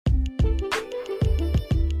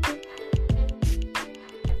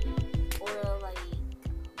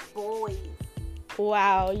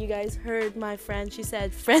Wow, you guys heard my friend. She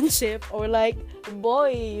said friendship or like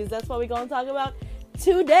boys. That's what we're gonna talk about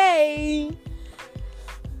today.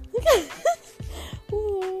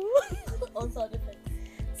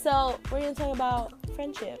 So we're gonna talk about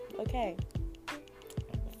friendship. Okay.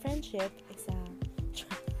 Friendship is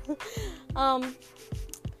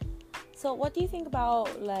so what do you think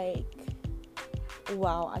about, like,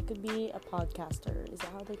 wow, I could be a podcaster. Is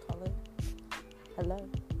that how they call it? Hello.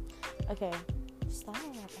 Okay. Stop.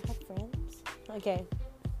 I have friends. Okay.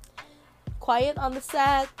 Quiet on the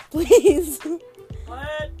set, please.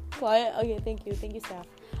 What? Quiet. Okay, thank you. Thank you, staff.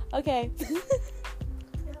 Okay.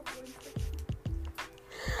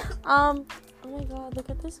 Oh my god, look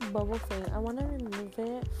at this bubble thing. I want to remove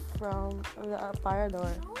it from the fire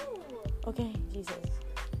door. No. Okay, Jesus.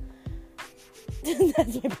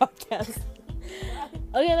 That's my podcast.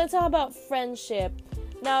 Okay, let's talk about friendship.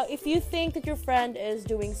 Now, if you think that your friend is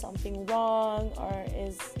doing something wrong or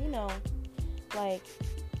is, like,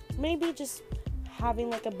 maybe just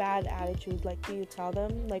having, like, a bad attitude, like, do you tell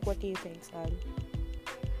them? Like, what do you think, son?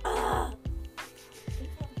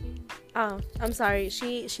 Oh, I'm sorry.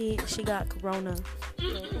 She got corona.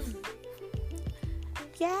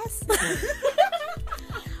 Yes.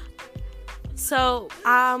 So,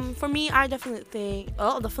 for me, I definitely think...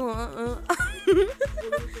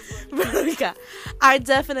 I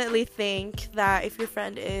definitely think that if your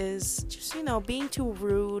friend is just, being too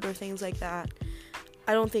rude or things like that,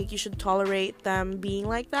 I don't think you should tolerate them being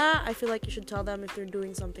like that. I feel like you should tell them if they're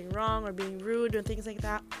doing something wrong or being rude or things like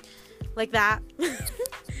that. Like that.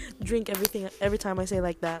 Drink everything every time I say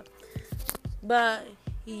like that. But,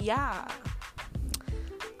 yeah.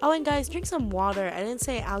 Oh, and guys, drink some water. I didn't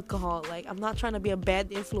say alcohol. Like, I'm not trying to be a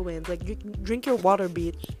bad influence. Like, drink your water,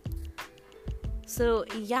 bitch. So,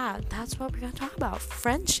 yeah, that's what we're gonna talk about.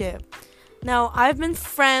 Friendship. Now, I've been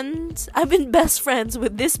best friends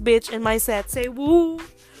with this bitch in my set. Say woo.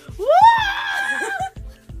 Woo!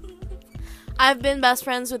 I've been best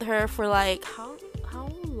friends with her for, like, how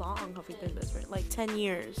long have we been best friends? Like, 10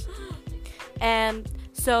 years. And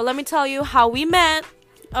so, let me tell you how we met.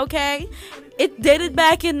 Okay, it dated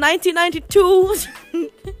back in 1992.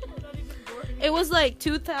 It was like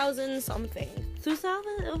 2000 something.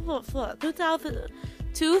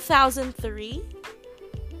 2003,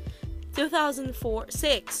 2004,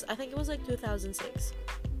 6. I think it was like 2006.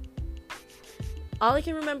 All I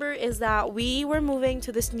can remember is that we were moving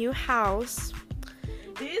to this new house.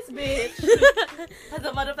 This bitch has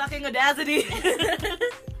a motherfucking audacity.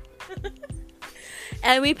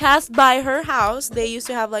 And we passed by her house. They used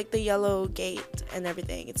to have, like, the yellow gate and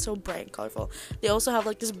everything. It's so bright and colorful. They also have,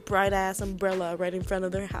 like, this bright-ass umbrella right in front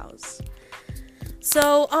of their house.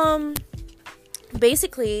 So,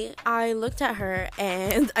 basically, I looked at her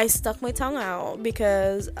and I stuck my tongue out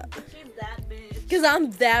because... She's that bitch. Because I'm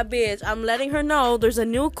that bitch. I'm letting her know there's a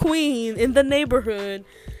new queen in the neighborhood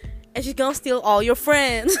and she's gonna steal all your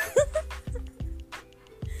friends.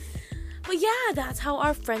 But yeah, that's how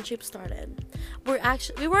our friendship started. We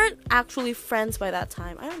weren't actually friends by that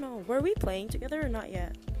time. I don't know. Were we playing together or not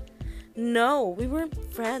yet? No, we weren't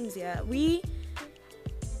friends yet. We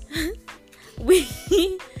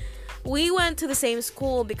went to the same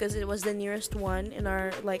school because it was the nearest one in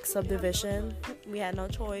our, like, subdivision. We had no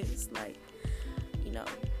choice, like, things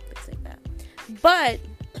like that. But,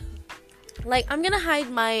 like, I'm gonna hide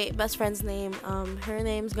my best friend's name. Her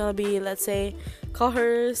name's gonna be, let's say, call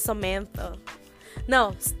her Samantha.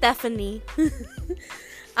 No, Stephanie.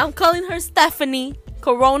 I'm calling her Stephanie.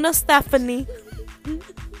 Corona Stephanie.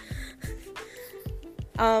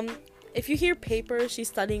 If you hear paper, she's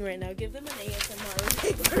studying right now. Give them an ASMR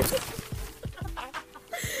paper.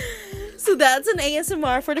 So that's an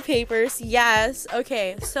ASMR for the papers. Yes.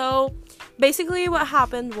 Okay. So basically what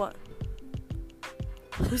happened was...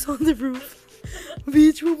 Who's on the roof?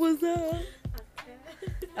 Bitch, what was that?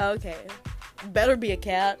 Okay. Better be a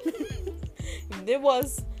cat. There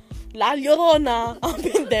was La Llorona up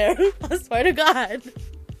in there. I swear to God.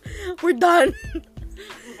 We're done.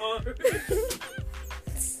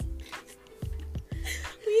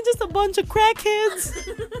 We just a bunch of crackheads.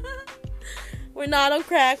 We're not on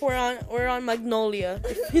crack. We're on Magnolia.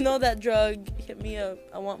 If you know that drug, hit me up.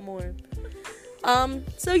 I want more.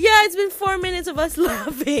 So yeah, it's been 4 minutes of us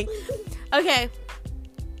laughing. Okay.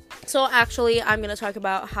 So actually, I'm gonna talk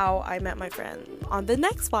about how I met my friend on the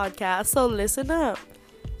next podcast. So listen up.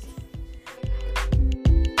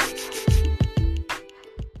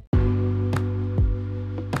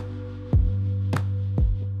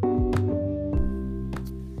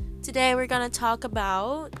 Today we're gonna talk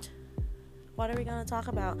about... What are we gonna talk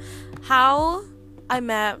about? How I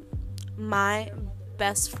met my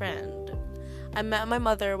best friend. I met my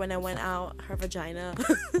mother when I went out her vagina.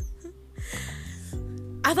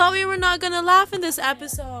 I thought we were not gonna laugh in this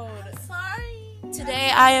episode. Sorry.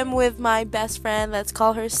 Today I am with my best friend. Let's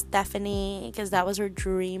call her Stephanie, because that was her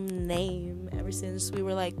dream name ever since we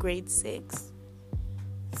were like grade 6.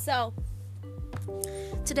 So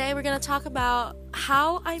today we're gonna talk about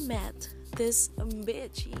how I met this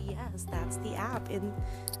bitch. Yes, that's the app.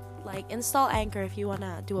 Install Anchor if you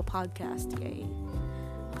wanna do a podcast. Yay.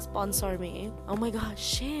 Sponsor me. Oh my god,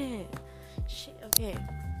 shit. Okay.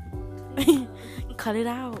 Cut it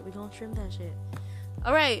out. We gonna trim that shit.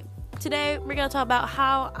 Alright. Today we're gonna talk about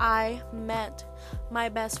how I met my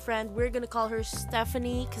best friend. We're gonna call her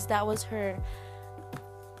Stephanie because that was her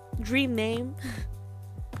dream name.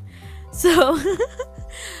 So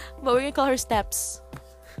but we're gonna call her Steps.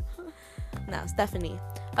 No, Stephanie.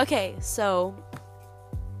 Okay, so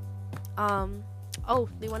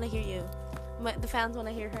they wanna hear you. The fans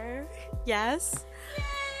wanna hear her? Yes?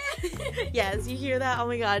 Yes, you hear that? Oh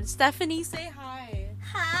my god. Stephanie, say hi.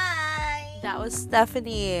 Hi. That was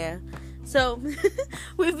Stephanie. So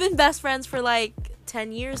we've been best friends for like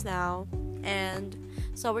 10 years now, and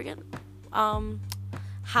so we're gonna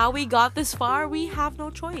how we got this far, we have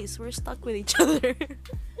no choice. We're stuck with each other.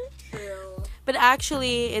 True. But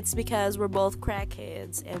actually it's because we're both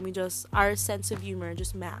crackheads and our sense of humor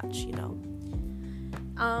just match, you know.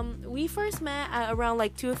 We first met at around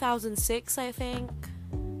like 2006, I think.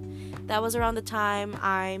 That was around the time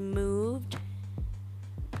I moved.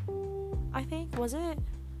 I think, was it?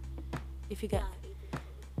 If you get...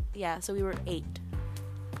 Yeah, so we were 8.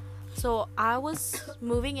 So I was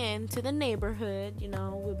moving into the neighborhood, you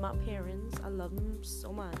know, with my parents. I love them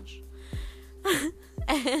so much.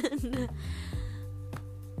 And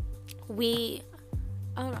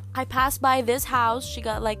I passed by this house. She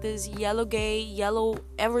got like this yellow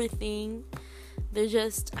everything. They're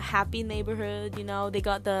just a happy neighborhood, you know. They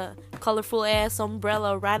got the colorful ass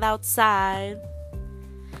umbrella right outside.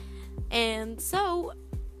 And so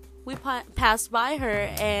we passed by her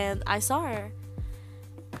and I saw her.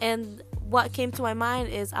 And what came to my mind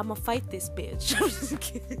is, I'm gonna fight this bitch. I'm just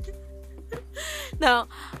kidding. No,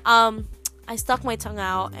 I stuck my tongue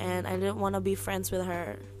out and I didn't want to be friends with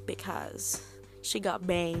her because she got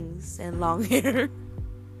bangs and long hair.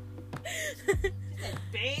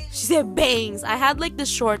 She said bangs. I had like the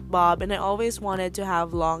short bob and I always wanted to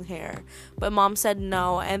have long hair, but mom said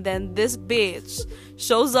no. And then this bitch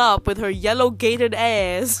shows up with her yellow gated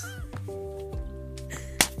ass.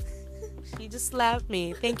 She just slapped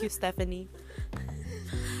me. Thank you, Stephanie.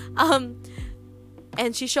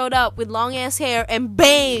 And she showed up with long ass hair and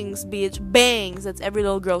bangs, bitch. Bangs. That's every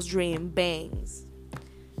little girl's dream. Bangs.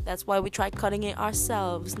 That's why we tried cutting it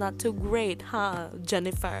ourselves. Not too great, huh,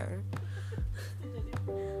 Jennifer?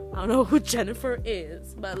 I don't know who Jennifer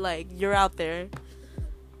is, but like, you're out there.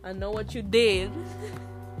 I know what you did.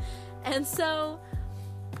 And so,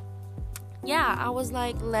 yeah, I was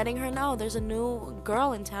like letting her know there's a new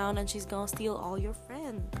girl in town and she's gonna steal all your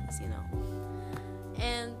friends, you know.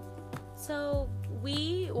 And so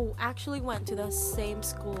we actually went to the same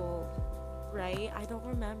school, right? I don't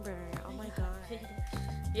remember. Oh my god.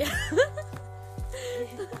 Yeah.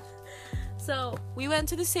 So we went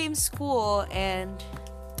to the same school and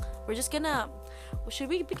we're just gonna... Should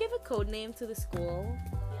we give a code name to the school?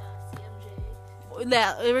 Yeah, CMJ.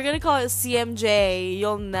 Yeah, we're gonna call it CMJ.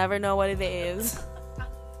 You'll never know what it is.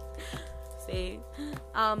 See?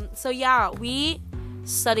 So yeah, we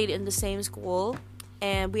studied in the same school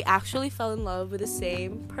and we actually fell in love with the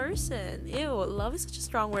same person. Ew, love is such a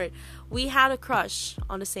strong word. We had a crush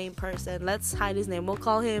on the same person. Let's hide his name. We'll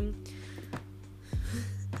call him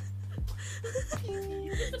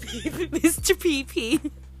Mr.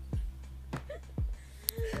 PP.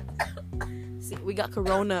 See, we got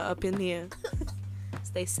corona up in here.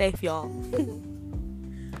 Stay safe, y'all.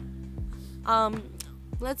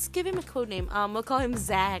 Let's give him a code name. We'll call him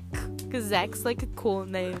Zach, because Zach's like a cool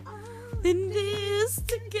name. In this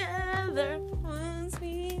together once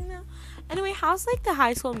we know. Anyway, how's like the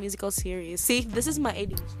High School Musical series? See, this is my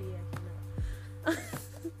ADHD.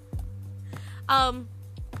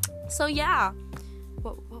 So yeah,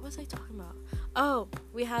 what was I talking about? Oh,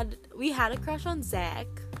 we had a crush on Zach,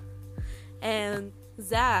 and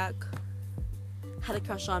Zach had a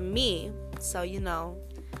crush on me. So you know,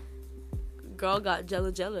 girl got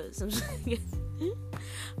jealous.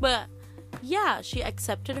 But yeah, she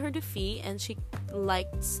accepted her defeat and she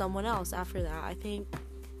liked someone else after that. I think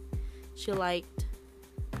she liked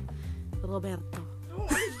Roberto. No,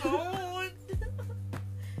 I don't.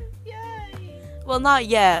 Yay. Well, not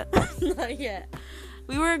yet. Not yet.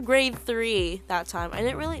 We were in grade 3 that time. I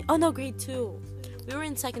didn't really... Oh, no, grade 2. We were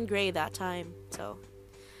in 2nd grade that time. So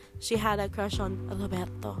she had a crush on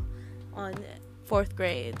Roberto on 4th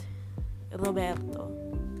grade. Roberto.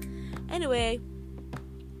 Anyway,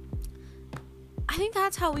 I think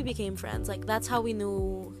that's how we became friends. Like, that's how we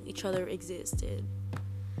knew each other existed.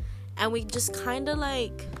 And we just kind of,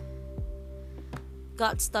 like,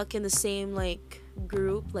 got stuck in the same, like,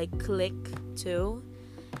 group, like, clique, too.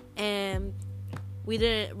 And we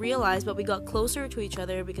didn't realize, but we got closer to each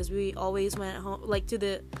other because we always went home, like, to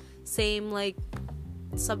the same, like,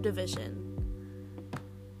 subdivision.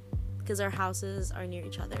 Because our houses are near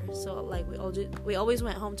each other. So, like, we always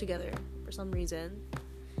went home together for some reason.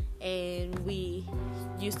 And we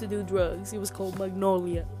used to do drugs. It was called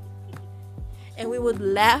Magnolia. And we would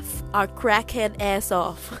laugh our crackhead ass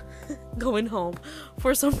off going home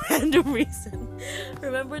for some random reason.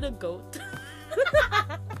 Remember the goat?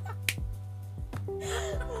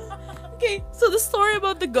 Okay, so the story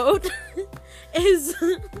about the goat is...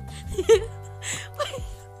 You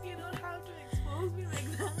don't have to expose me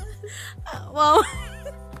like that. Well...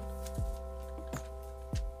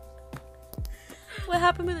 What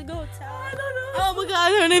happened with the goat? I don't know. Oh my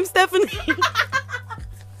god, her name's Stephanie.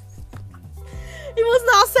 It was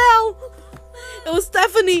not Sal. It was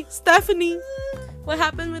Stephanie. Stephanie. What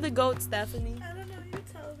happened with the goat, Stephanie? I don't know. You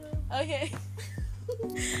tell them. Okay.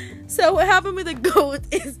 So what happened with the goat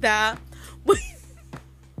is that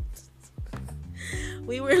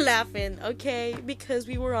we were laughing, okay, because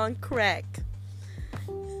we were on crack.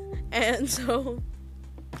 And so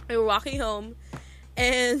we were walking home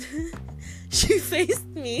and she faced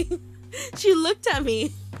me. She looked at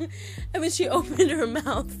me. And when she opened her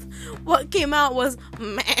mouth, what came out was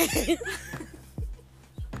meh.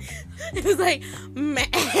 It was like meh.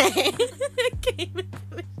 It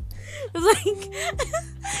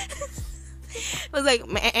was like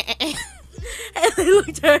meh. And I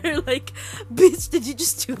looked at her like, bitch, did you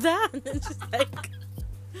just do that? And she's like,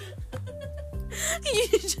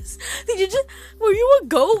 did you just were you a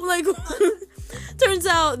goat? Like, turns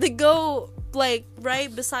out the goat, like,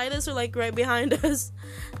 right beside us or like right behind us,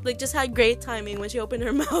 like, just had great timing. When she opened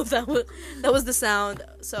her mouth, that was the sound.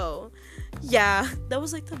 So yeah, that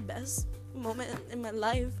was like the best moment in my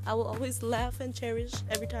life. I will always laugh and cherish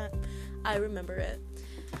every time I remember it.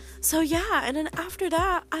 So yeah, and then after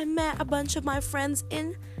that, I met a bunch of my friends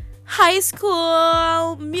in High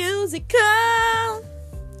School Musical.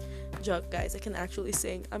 Joke, guys, I can actually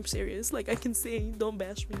sing. I'm serious. Like, I can sing. Don't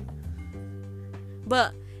bash me.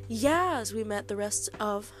 But yes, we met the rest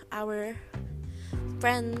of our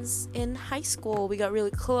friends in high school. We got really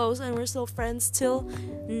close and we're still friends till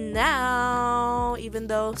now, even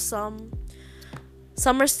though some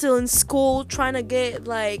are still in school trying to get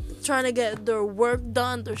their work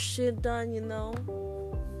done, their shit done, you know.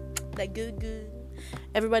 Like, good.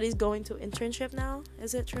 Everybody's going to internship now.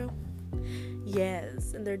 Is it true?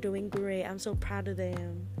 Yes, and they're doing great. I'm so proud of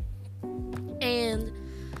them. And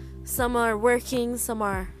some are working, some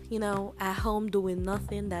are, you know, at home doing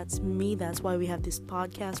nothing. That's me. That's why we have this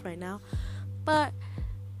podcast right now. But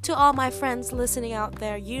to all my friends listening out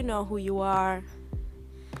there, you know who you are.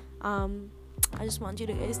 I just want you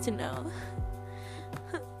guys to know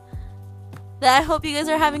that I hope you guys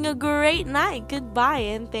are having a great night. Goodbye,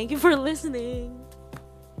 and thank you for listening.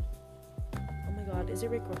 Oh my god, is it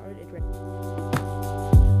recorded?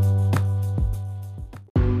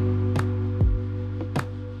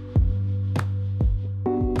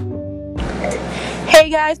 Hey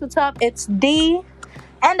guys, what's up? It's D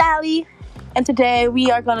and Ali, and today we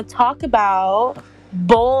are gonna talk about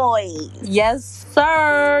boys. Yes,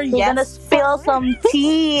 sir. We're gonna spill some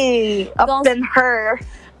tea up in here.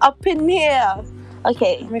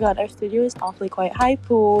 Okay. Oh my god, our studio is awfully quiet. Hi,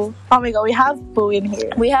 Pooh. Oh my god, we have Pooh in here.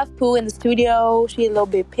 We have Pooh in the studio. She's a little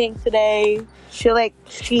bit pink today. She looking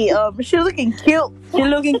cute. She's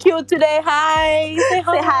looking cute today. Hi. Say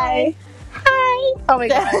hi. Say hi. Hi. Oh my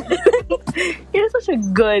god. You're such a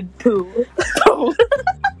good Pooh.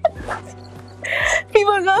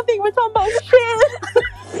 People are gonna think we're talking about shit.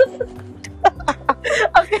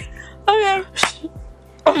 Okay. Yeah.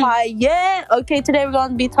 Okay, today we're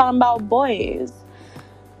gonna be talking about boys.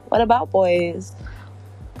 What about boys?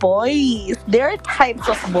 Boys. There are types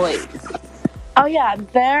of boys. Oh yeah,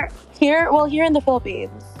 here in the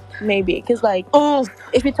Philippines, maybe, because like,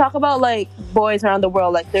 if you talk about like boys around the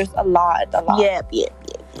world, like there's a lot. Yep.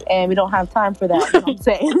 And we don't have time for that. You know what I'm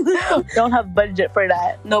saying? Don't have budget for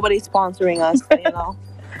that. Nobody's sponsoring us, you know.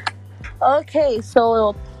 Okay,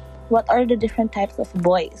 so what are the different types of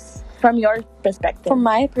boys from your perspective? From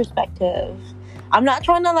my perspective, I'm not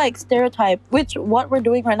trying to like stereotype, which what we're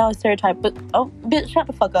doing right now is stereotype, but bitch, shut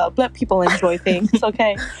the fuck up. Let people enjoy things,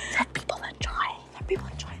 okay? Let people enjoy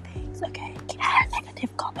things, okay?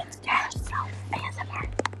 negative comments to yourself. ASMR.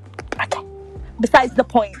 Okay. Besides the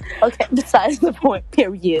point. Okay. Besides the point,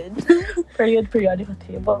 period. Periodical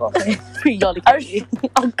table. Okay. Periodically.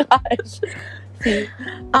 Oh gosh. See.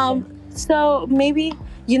 So maybe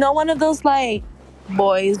one of those like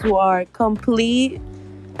boys who are complete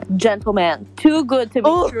gentlemen, too good to be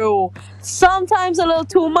Ooh. true. Sometimes a little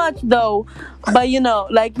too much though. But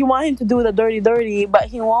like you want him to do the dirty, but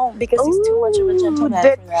he won't because he's too much of a gentleman.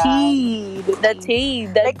 The for that. tea. The tea.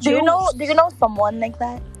 The Like, do you know someone like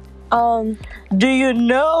that? Do you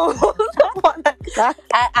know someone like that?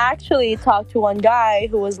 I actually talked to one guy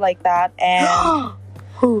who was like that, and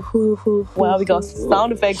Who? well, we got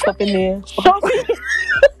sound effects up in there. Shopee.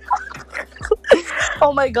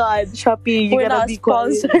 Oh my God, Shopee, you We're gotta not be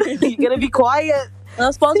quiet. sponsored. You gotta be quiet.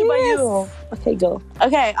 Not sponsored by you. Okay, go.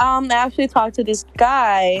 Okay, I actually talked to this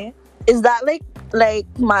guy. Is that like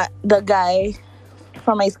the guy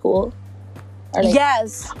from my school? Or like,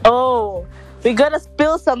 Yes. oh, we gotta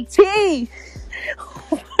spill some tea.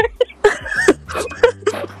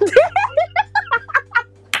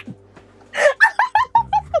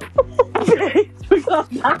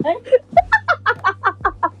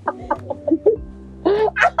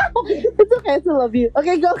 It's okay, I still love you.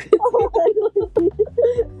 Okay, go.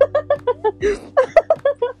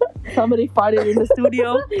 Somebody farted in the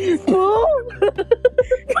studio.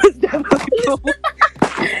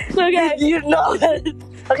 Okay. You know it.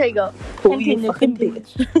 Okay, go. Continue.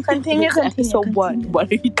 Continue. So what?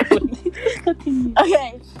 What are you doing? Continue.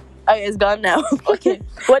 Okay, it's gone now. Okay.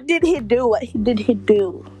 What did he do?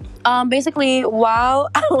 Basically, while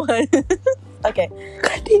I was okay,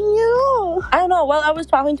 Continue. I don't know. While I was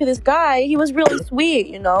talking to this guy, he was really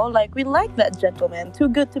sweet. Like we like that gentleman. Too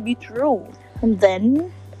good to be true. And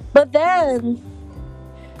then, But then,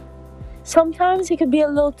 sometimes he could be a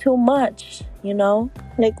little too much.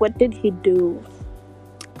 like, what did he do?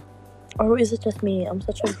 Or is it just me? I'm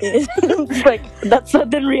such a bitch. Like that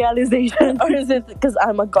sudden realization. Or is it because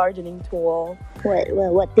I'm a gardening tool?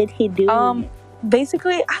 What did he do?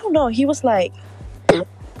 Basically, I don't know. He was like,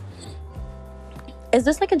 is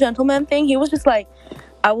this like a gentleman thing? He was just like,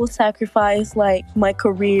 I will sacrifice like my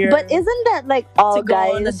career. But isn't that like all to go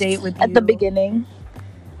guys on a date with at you. the beginning?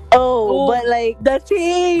 Oh, Ooh, but like, the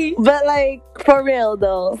tea. but like for real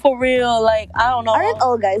though. For real, like I don't know. Aren't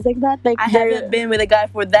all guys like that? Like I they're- haven't been with a guy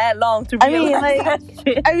for that long to I mean, realize like- that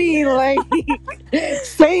shit. I mean, like,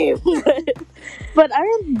 same. But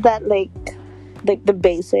aren't that like the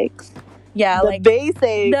basics? Yeah, The like basics.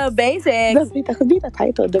 the basics. That could be the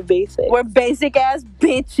title. The basics. We're basic ass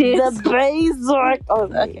bitches. The basics. Oh,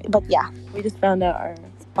 Okay. But yeah. We just found out our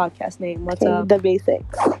podcast name. What's Okay, up? the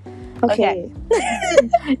basics. Okay.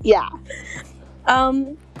 Yeah. I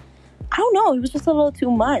don't know. He was just a little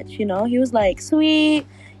too much. He was like sweet.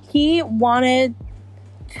 He wanted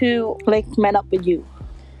to, Like met up with you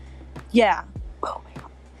yeah.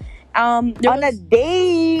 Oh there on a was-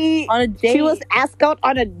 date. on a date. She was asked out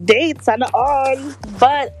on a date. Sana on.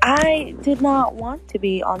 But I did not want to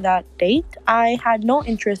be on that date. I had no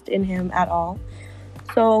interest in him at all.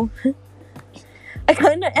 So I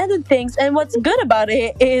kind of ended things. And what's good about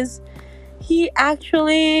it is he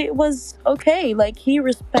actually was okay. Like, he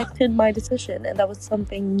respected my decision. And that was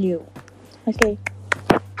something new. Okay.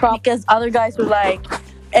 Because other guys were like,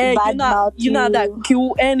 hey, Badmouth you're not that you.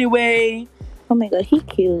 cute anyway. Oh my God, he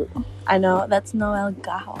cute. I know. That's Noel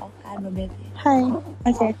Gaho. I'm a baby. Hi.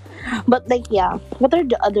 Okay. But like, yeah. What are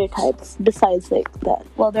the other types besides like that?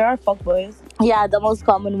 Well, there are fuckboys. Yeah, the most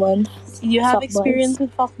common one. You have Fuckboys. experience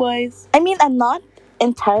with fuckboys? I mean, I'm not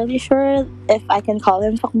entirely sure if I can call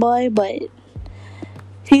him fuckboy, but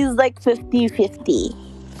he's like 50-50.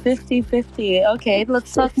 50-50. Okay,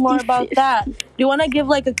 let's talk more about 50-50. that. Do you want to give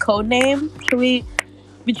like a code name?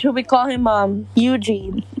 Should we call him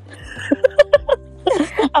Eugene.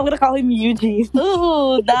 I'm gonna call him Eugene.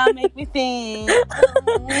 Ooh, that make me think.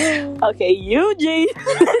 Okay, Eugene.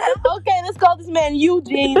 Okay, let's call this man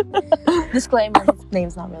Eugene. Disclaimer, his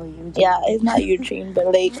name's not really Eugene. Yeah, it's not Eugene, but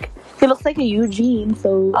like he looks like a Eugene,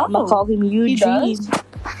 so I'm gonna Oh, call him Eugene. does?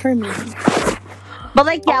 For me. But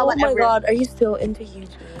like, yeah, Oh whatever. my God, are you still into Eugene?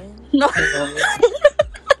 No.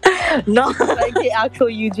 No. Like the actual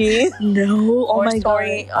Eugene? No. Oh More my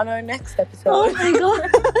story God. on our next episode. Oh my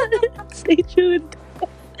God. Stay tuned.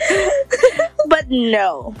 But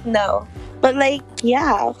no. No. But like,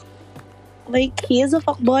 yeah. Like, he is a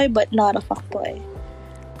fuckboy, but not a fuckboy.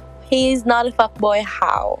 He's not a fuckboy.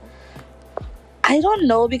 How? I don't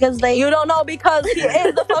know because like You don't know because he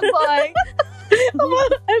is a fuckboy.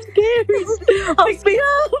 I'm scared. Oh, speak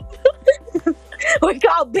up. We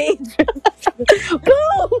got beach.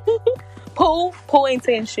 Pooh ain't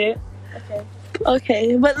saying shit. Okay.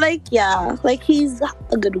 Okay, but like, yeah, like he's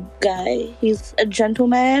a good guy. He's a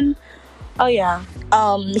gentleman. Oh yeah,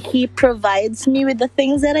 He provides me with the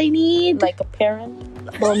things that I need. like a parent,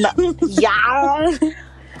 Well, not, yeah,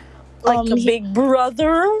 like a he- big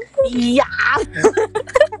brother. yeah.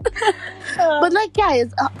 But like, yeah,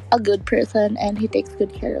 he's a good person and he takes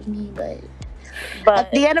good care of me. But But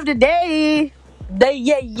at the end of the day,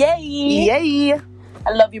 yay. yay. I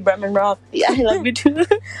love you, Bremen Rock. Yeah, I love you too.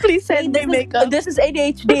 Please send me makeup. This is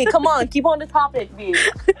ADHD. Come on, keep on the topic, B.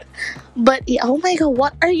 But yeah, oh my god,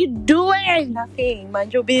 what are you doing? Nothing.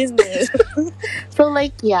 Mind your business. So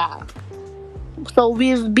like, yeah. So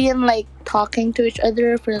we've been like talking to each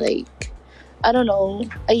other for like, I don't know,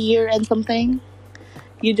 a year and something.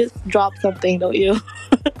 You just drop something, don't you?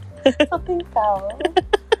 Something fell.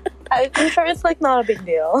 I'm sure it's like not a big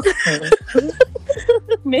deal.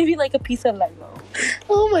 Maybe like a piece of Lego.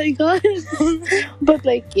 Oh my god. But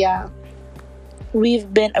like, yeah.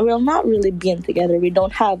 We'll not really been together. We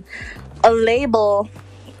don't have a label,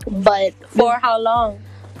 but For how long?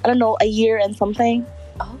 I don't know, a year and something.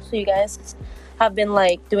 Oh, so you guys have been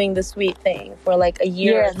like doing the sweet thing for like a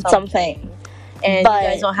year Year or and something. something. And But- you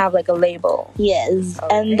guys don't have like a label. Yes.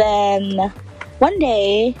 Okay. And then one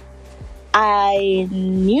day I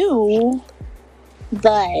knew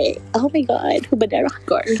that, oh my god,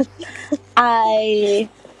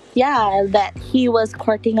 that he was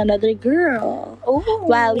courting another girl Oh,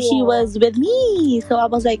 while he was with me. So I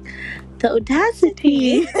was like, the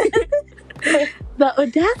audacity. The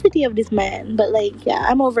audacity of this man. But like, yeah,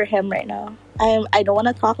 I'm over him right now. I don't want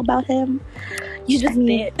to talk about him. You just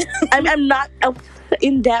did. I'm not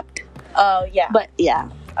in depth, Oh yeah. but yeah,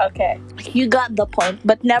 Okay. you got the point.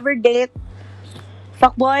 But never date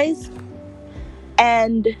fuckboys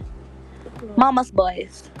and mama's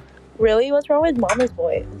boys. Really? What's wrong with Mama's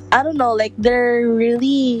boys? I don't know, like they're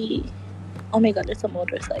really. Oh my god, there's a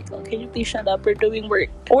motorcycle. Can you please shut up? We're doing work.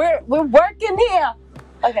 We're working here.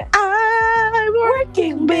 Okay. I'm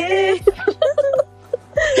working, bitch.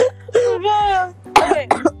 Okay.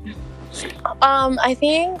 I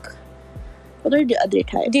think. What are the other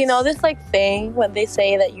types? Do you know this like thing when they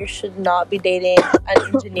say that you should not be dating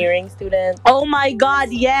an engineering student? Oh my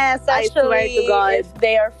god, yes! I swear to God. if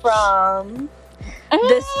they are from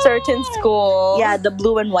this certain school. Yeah, the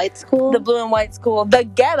blue and white school. The blue and white school. The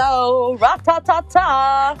ghetto.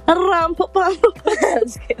 Ra-ta-ta-ta.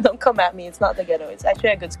 Don't come at me. It's not the ghetto. It's actually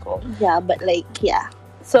a good school. Yeah, but like, yeah.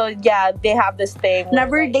 So, yeah, they have this thing. where,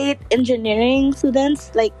 Never like, date engineering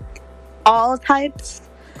students, like all types.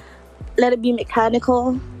 Let it be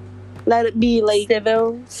mechanical. Let it be like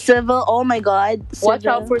civil. Oh my god. Watch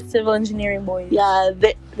civil. out for civil engineering boys. Yeah,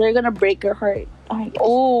 they're gonna break your heart. Oh my god.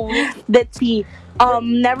 Oh. Let's see.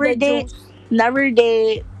 Never date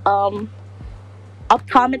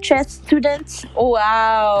optometrist students.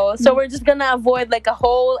 Wow. So we're just gonna avoid like a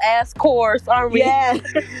whole ass course, aren't we? Yeah.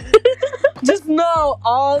 Just know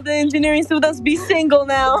all the engineering students be single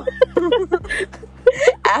now.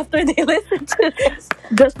 After they listen to this,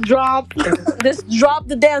 Just drop. just drop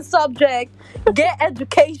the damn subject. Get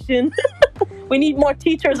education. We need more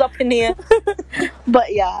teachers up in here.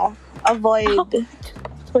 But yeah, avoid.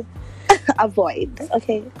 Avoid.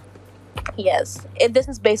 Okay. Yes, this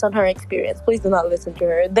is based on her experience. Please do not listen to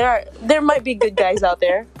her. There might be good guys out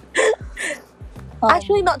there.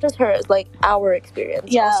 Actually, not just hers, like our experience.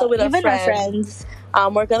 Yeah. Also with even our our friends.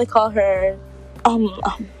 friends. We're gonna call her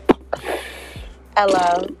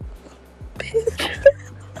Ella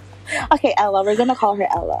Okay, Ella. We're gonna call her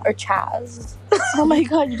Ella. or Chaz. Oh my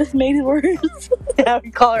god, you just made it worse. Yeah,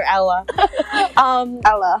 we call her Ella.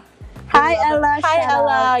 Ella. Hi, Ella. Hi, shout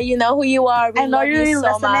Ella. out. You know who you are. We I know love you're you so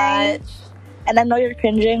listening. much. And I know you're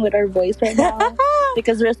cringing with our voice right now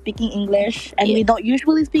because we're speaking English and we don't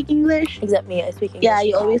usually speak English. Except me, I speak English. Yeah,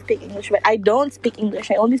 you always speak English, but I don't speak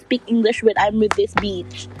English. I only speak English when I'm with this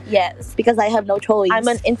beach Yes. because I have no choice. I'm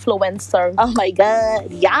an influencer. Oh my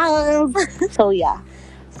god, yes. So yeah,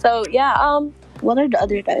 So yeah, what are the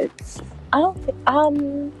other types? I don't think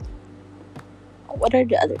What are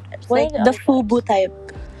the other types? What are Like the the other FUBU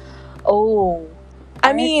type. oh. I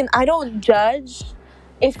Alright. mean, I don't judge.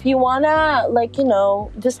 If you wanna, like, you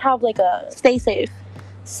know, just have like a Stay safe.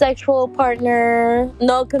 sexual partner,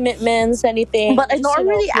 no commitments, anything. But I just, don't you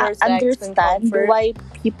know, really pure sex and understand comfort. why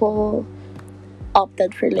people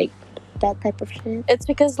opted for like that type of shit. It's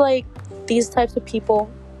because like these types of people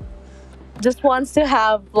just wants to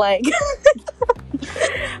have like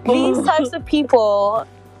these types of people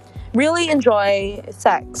really enjoy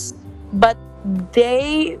sex, but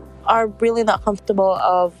they are really not comfortable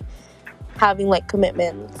of having like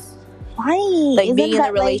commitments, Why? like Isn't being in a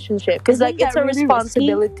that, like, relationship, because isn't like it's that a really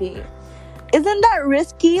responsibility. isn't that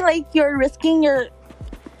risky? Like you're risking your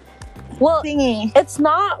Well, thingy. it's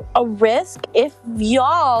not a risk if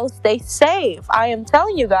y'all stay safe. I am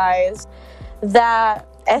telling you guys that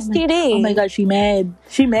STD. Oh my god, she mad.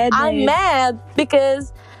 She mad. I'm babe. mad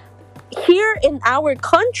because here in our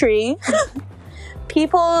country,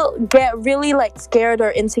 people get really like scared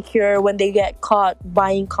or insecure when they get caught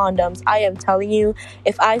buying condoms. I am telling you,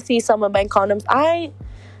 if I see someone buying condoms, I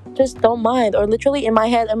just don't mind. Or literally in my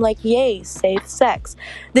head, I'm like, yay, safe sex.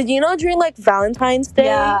 Did you know during like Valentine's Day?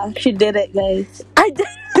 Yeah, she did it, guys. I did.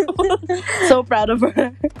 So proud of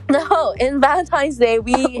her. No, in Valentine's Day,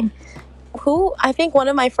 I think one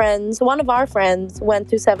of our friends went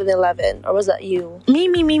to 7-Eleven, or was that you? Me.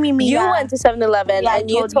 You yeah. went to 7-Eleven Yeah, and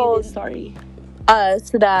you you told this story. us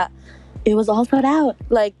that It was all sold out.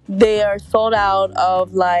 like they are sold out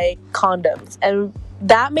of like condoms, and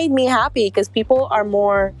that made me happy because people are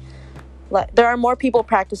more like, there are more people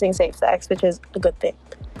practicing safe sex, which is a good thing.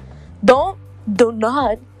 Do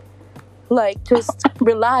not like just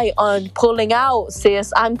rely on pulling out,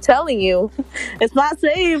 sis. I'm telling you, It's not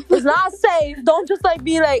safe. it's not safe. Don't just like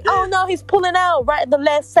be like, oh no, he's pulling out right at the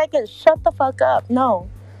last second. Shut the fuck up. No,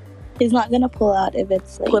 He's not gonna pull out if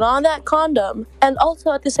it's like. put on that condom. And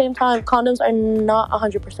also at the same time, condoms are not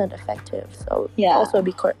 100% effective, so Yeah. also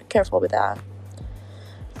be careful with that.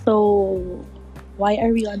 So, why are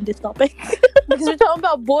we on this topic? Because we're talking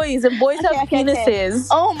about boys, and boys have Okay. penises.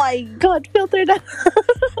 Oh my god, filter that.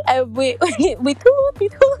 And we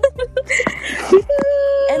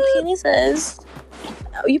and penises.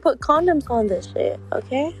 You put condoms on this shit,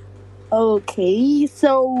 okay? Okay,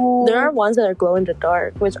 so There are ones that are glow in the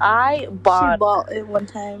dark, which I she bought. bought it one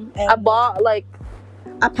time. I And bought like,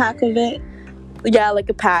 a pack of it. yeah, like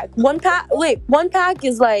a pack. One pack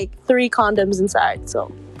is like 3 condoms inside.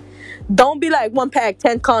 So don't be like 1 pack,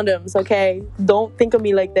 10 condoms, okay? Don't think of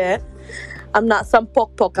me like that. I'm not some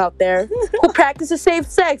pok out there who practices safe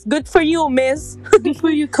sex. Good for you, miss. Good for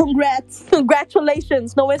you. Congrats.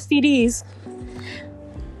 Congratulations, no STDs.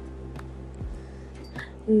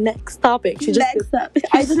 Next topic. She just Next up,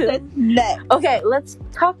 I just said next. Okay, let's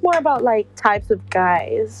talk more about like types of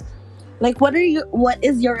guys. Like, what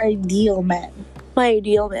is your ideal man? My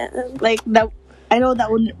ideal man. Like that. I know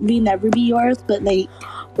that would never be yours, but like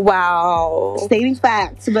Wow. stating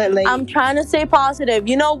facts. But like, I'm trying to stay positive.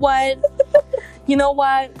 You know what?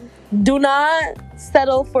 Do not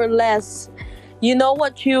settle for less. You know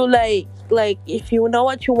what you like if you know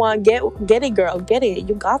what you want, get it, girl. Get it.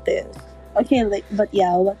 You got this. okay, like, but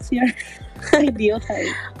yeah, what's your ideal type?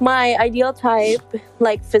 My ideal type,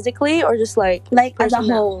 like physically or just like As a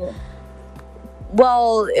Personal. whole,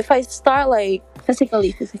 well, if I start like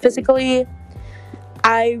physically,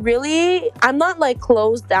 I'm not like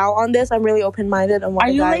closed out on this. I'm really open minded on what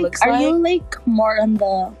a guy looks like. Are you like more on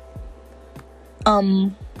the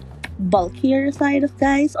bulkier side of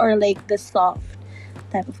guys, or like the soft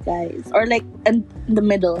type of guys, or like in the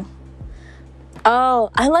middle? Oh,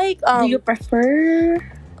 I like Do you prefer?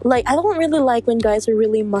 like I don't really like when guys are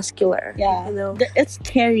really muscular. Yeah, You know. it's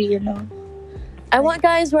scary, you know. I want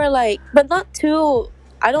guys who are like, but not too.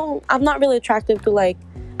 I'm not really attracted to like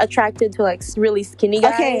really skinny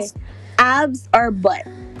guys. Okay, abs or butt?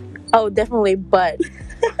 Oh, definitely butt.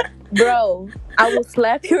 Bro, I will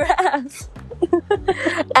slap your ass.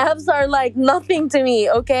 Abs are like nothing to me,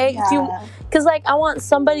 okay? Yeah. Because like I want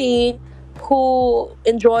somebody who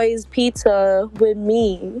enjoys pizza with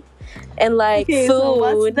me and like Okay, food. so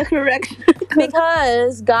what's the correction?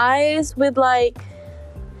 Because guys with like,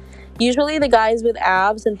 usually the guys with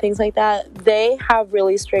abs and things like that, they have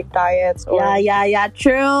really strict diets, or yeah,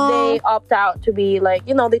 true. they opt out to be like,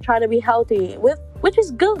 they try to be healthy, which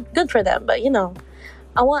is good for them. But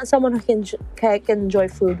I want someone who can enjoy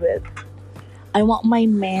food with. I want my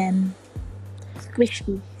man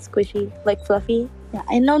Squishy, like fluffy. Yeah,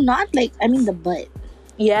 I know, not like, I mean the butt.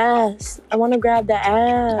 Yes, I want to grab that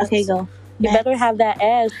ass. Okay, go. You better have that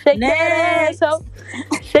ass. Shake that ass up.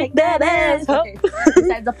 Shake that ass up. Okay.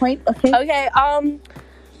 Besides the point, okay? Okay,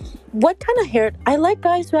 what kind of hair? I like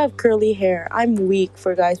guys who have curly hair. I'm weak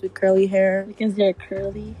for guys with curly hair. Because they're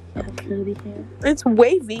curly. You have curly hair. It's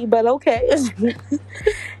wavy, but okay.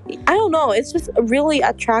 I don't know. It's just really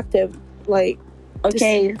attractive. Like,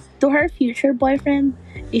 Okay, to her future boyfriend,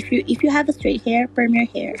 if you have a straight hair, perm your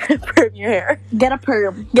hair. perm your hair. Get a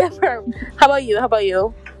perm. Get perm. How about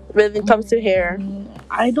you? When it comes to hair,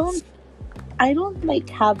 I don't like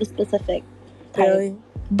have a specific type. really?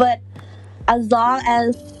 But as long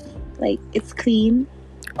as like it's clean.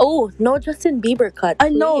 Oh no, Justin Bieber cut.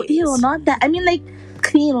 No, please. ew, not that. I mean like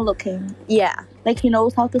clean looking. Yeah, Like he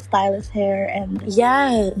knows how to style his hair and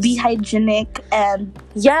Yes. be hygienic and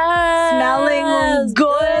Yes. smelling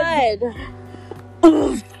good.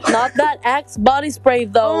 Oof. Not that Axe body spray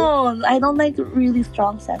though. Oh, I don't like really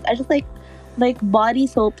strong scents. I just like body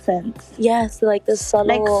soap scents. Yes, like the subtle,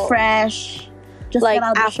 Like fresh. Just like get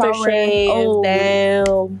out the shower. aftershave. Oh,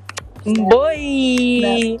 Damn. Snaps.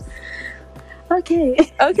 Boy.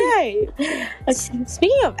 okay. Okay.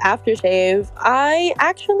 Speaking of aftershave,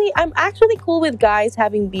 I'm actually cool with guys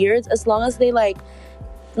having beards as long as they like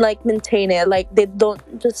maintain it. Like they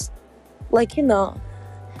don't just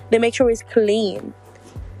they make sure it's clean.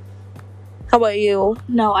 How about you?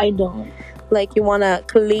 No, I don't. Like you wanna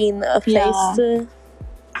clean a face? Yeah.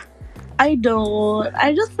 I don't.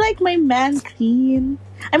 I just like my man clean.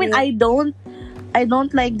 I mean, Yeah. I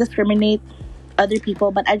don't like discriminate other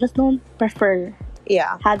people, but I just don't prefer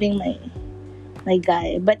Yeah. having my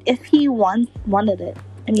guy. But if he wanted it,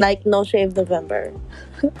 I mean, Like no shave November.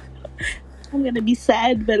 I'm gonna be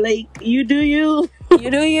sad, but like you do you,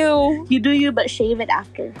 You do you. you do you, but shave it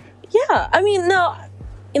after. Yeah. I mean, no.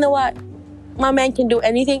 You know what? My man can do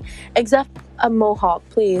anything except a mohawk,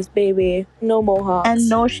 please, baby. No mohawks. And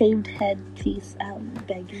no shaved head, please.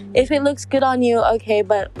 Begging. If it looks good on you, okay,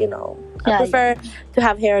 but I Yeah, prefer to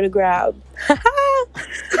have hair to grab.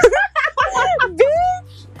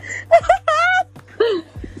 Bitch.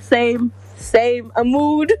 Same. Same. A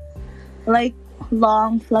mood. Like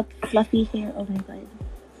long, fluffy hair. Oh my god.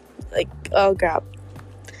 Like, oh, grab.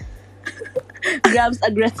 Grabs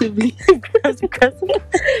aggressively. Grabs aggressive.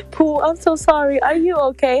 Pooh, I'm so sorry. Are you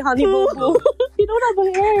okay, honey boo boo? You don't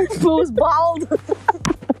have a hair. Pooh's bald.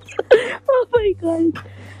 Oh my god.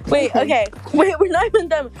 Wait, okay. Wait, we're not even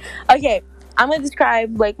done. Okay, I'm gonna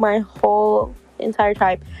describe like my whole entire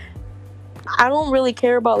type. I don't really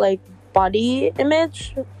care about like body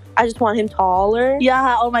image. I just want him taller.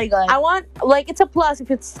 Yeah. Oh my god. I want like it's a plus if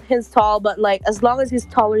he's tall, but like as long as he's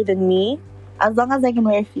taller than me, As long as I can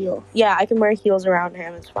wear heels. yeah, I can wear heels around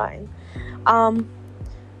him. It's fine.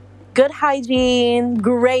 Good hygiene,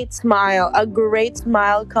 great smile. A great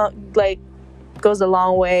smile goes a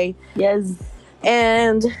long way. Yes.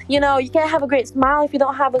 And you can't have a great smile if you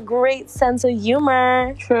don't have a great sense of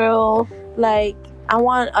humor. True. Like I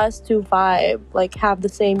want us to vibe, like have the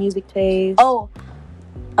same music taste. Oh.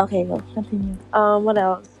 Okay. Go. Continue. What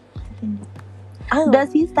else? Continue. I don't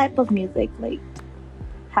Does his type of music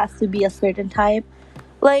has to be a certain type?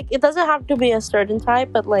 like it doesn't have to be a certain type,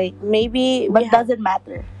 but like maybe But does it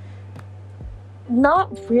matter? not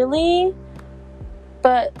really.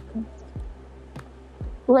 But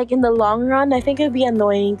like in the long run, I think it'd be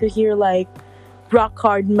annoying to hear like rock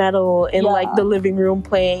hard metal in Yeah. like the living room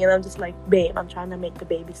playing, and I'm just like, babe, I'm trying to make the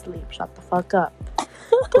baby sleep. Shut the fuck up.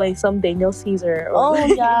 Play some Daniel Caesar or Oh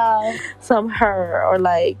like, yeah. some Her or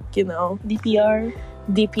like DPR.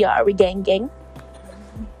 DPR. We gang gang.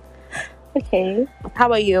 Okay. How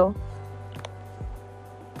about you?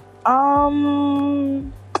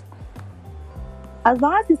 As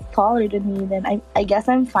long as he's taller than me, then I guess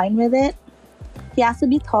I'm fine with it. He has to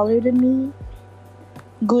be taller than me.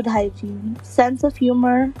 Good hygiene, sense of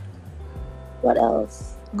humor. What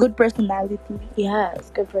else? Good personality.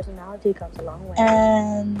 Yes, good personality comes a long way.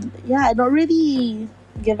 And yeah, I don't really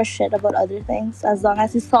give a shit about other things as long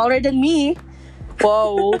as he's taller than me.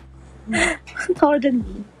 Whoa. Taller than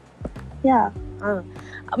me. Yeah.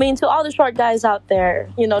 I mean, to all the short guys out there,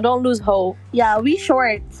 don't lose hope. Yeah, we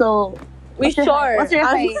short, so We What's your short. height? What's your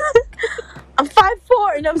I'm, height? I'm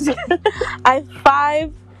 5'4". No, I'm just kidding. I'm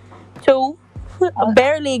 5'2". I'm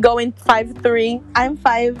barely going 5'3". I'm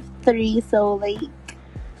 5'3", so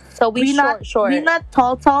So we short. We're not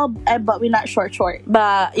tall, but we're not short.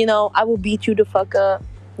 But I will beat you the fuck up.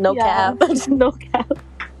 No Yeah. cap. No cap. But-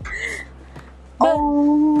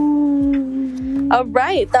 Oh. All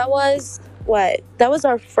right, that was what? That was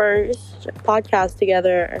our first podcast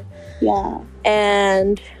together, Yeah.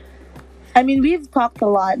 and I mean, we've talked a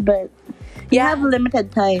lot, but we Yeah. have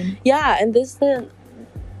limited time. yeah, and this is a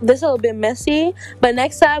little bit messy, but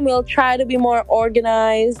next time we'll try to be more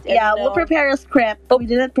organized. And, Yeah, we'll prepare a script. Oh. We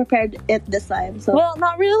didn't prepare it this time, so Well,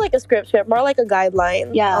 not really like a script, more like a guideline.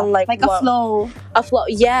 yeah, on like a what- flow. A flow.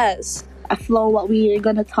 Yes. What we're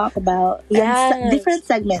gonna talk about. And Yes. different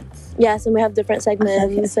segments. Yes, and we have different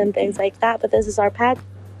segments and things like that. But this is our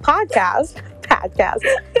podcast. Podcast.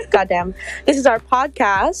 Goddamn. This is our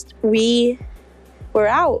podcast. We're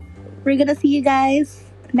out. We're gonna see you guys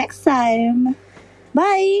next time.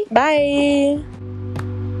 Bye. Bye.